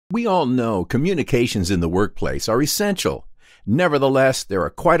We all know communications in the workplace are essential. Nevertheless, there are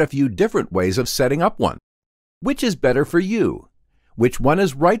quite a few different ways of setting up one. Which is better for you? Which one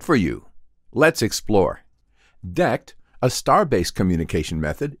is right for you? Let's explore. Dect, a star-based communication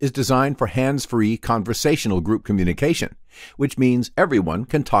method, is designed for hands-free conversational group communication, which means everyone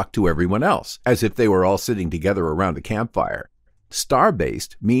can talk to everyone else, as if they were all sitting together around a campfire.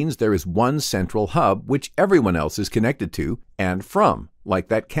 Star-based means there is one central hub which everyone else is connected to and from, like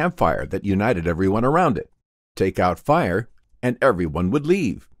that campfire that united everyone around it. Take out fire, and everyone would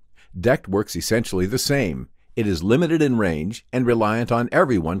leave. Dect works essentially the same. It is limited in range and reliant on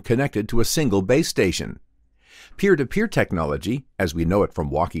everyone connected to a single base station. Peer-to-peer technology, as we know it from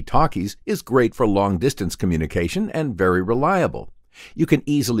walkie-talkies, is great for long-distance communication and very reliable. You can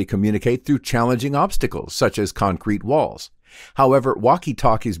easily communicate through challenging obstacles, such as concrete walls. However,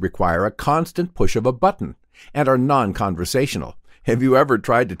 walkie-talkies require a constant push of a button and are non-conversational. Have you ever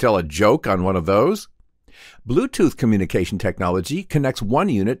tried to tell a joke on one of those? Bluetooth communication technology connects one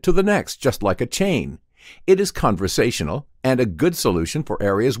unit to the next, just like a chain. It is conversational and a good solution for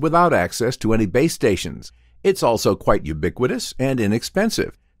areas without access to any base stations. It's also quite ubiquitous and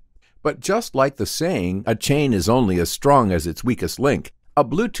inexpensive. But just like the saying, a chain is only as strong as its weakest link, a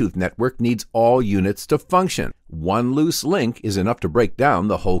Bluetooth network needs all units to function. One loose link is enough to break down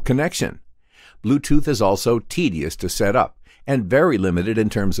the whole connection. Bluetooth is also tedious to set up and very limited in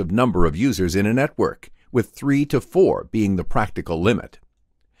terms of number of users in a network, with 3 to 4 being the practical limit.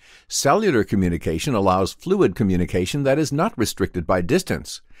 Cellular communication allows fluid communication that is not restricted by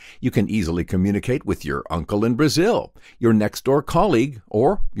distance. You can easily communicate with your uncle in Brazil, your next-door colleague,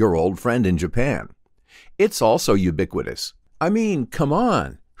 or your old friend in Japan. It's also ubiquitous. I mean, come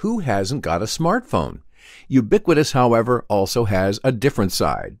on, who hasn't got a smartphone? Ubiquitous, however, also has a different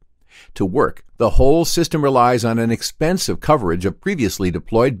side. To work, the whole system relies on an expensive coverage of previously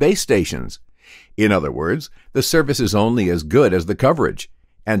deployed base stations. In other words, the service is only as good as the coverage,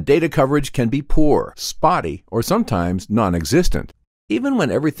 and data coverage can be poor, spotty, or sometimes non-existent. Even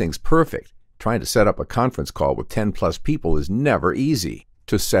when everything's perfect, trying to set up a conference call with 10+ people is never easy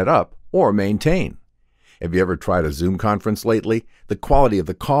to set up or maintain. Have you ever tried a Zoom conference lately? The quality of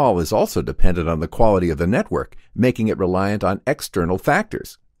the call is also dependent on the quality of the network, making it reliant on external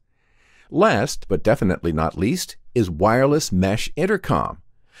factors. Last, but definitely not least, is wireless mesh intercom,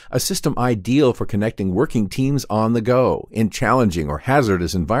 a system ideal for connecting working teams on the go in challenging or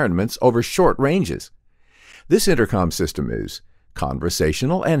hazardous environments over short ranges. This intercom system is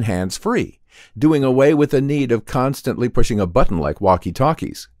conversational and hands-free, doing away with the need of constantly pushing a button like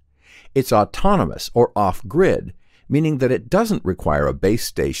walkie-talkies. It's autonomous or off-grid, meaning that it doesn't require a base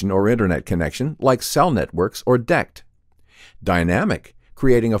station or internet connection like cell networks or Dect. Dynamic,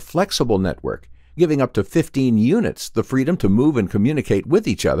 creating a flexible network, giving up to 15 units the freedom to move and communicate with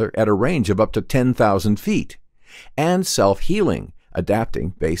each other at a range of up to 10,000 feet. And self-healing, adapting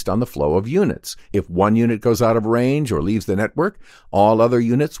based on the flow of units. If one unit goes out of range or leaves the network, all other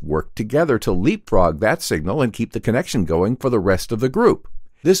units work together to leapfrog that signal and keep the connection going for the rest of the group.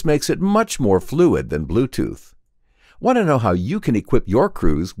 This makes it much more fluid than Bluetooth. Want to know how you can equip your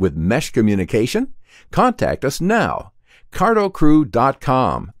crews with mesh communication? Contact us now.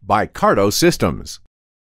 CardoCrew.com by Cardo Systems.